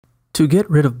To get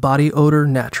rid of body odor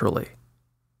naturally,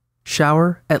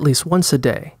 shower at least once a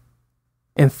day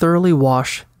and thoroughly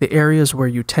wash the areas where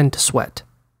you tend to sweat.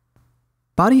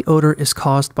 Body odor is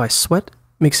caused by sweat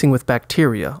mixing with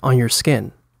bacteria on your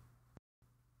skin.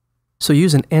 So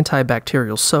use an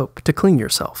antibacterial soap to clean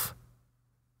yourself.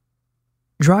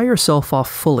 Dry yourself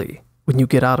off fully when you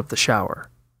get out of the shower,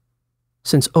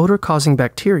 since odor-causing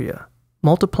bacteria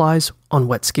multiplies on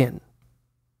wet skin.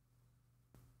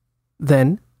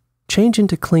 Then, change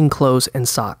into clean clothes and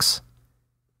socks.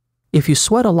 If you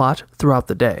sweat a lot throughout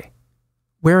the day,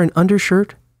 wear an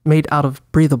undershirt made out of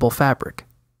breathable fabric,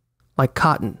 like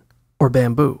cotton or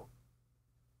bamboo.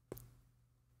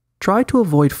 Try to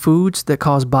avoid foods that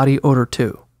cause body odor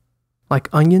too, like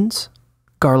onions,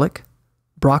 garlic,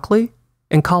 broccoli,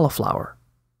 and cauliflower.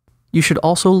 You should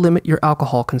also limit your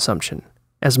alcohol consumption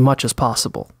as much as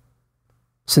possible,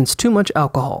 since too much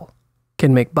alcohol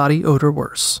can make body odor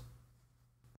worse.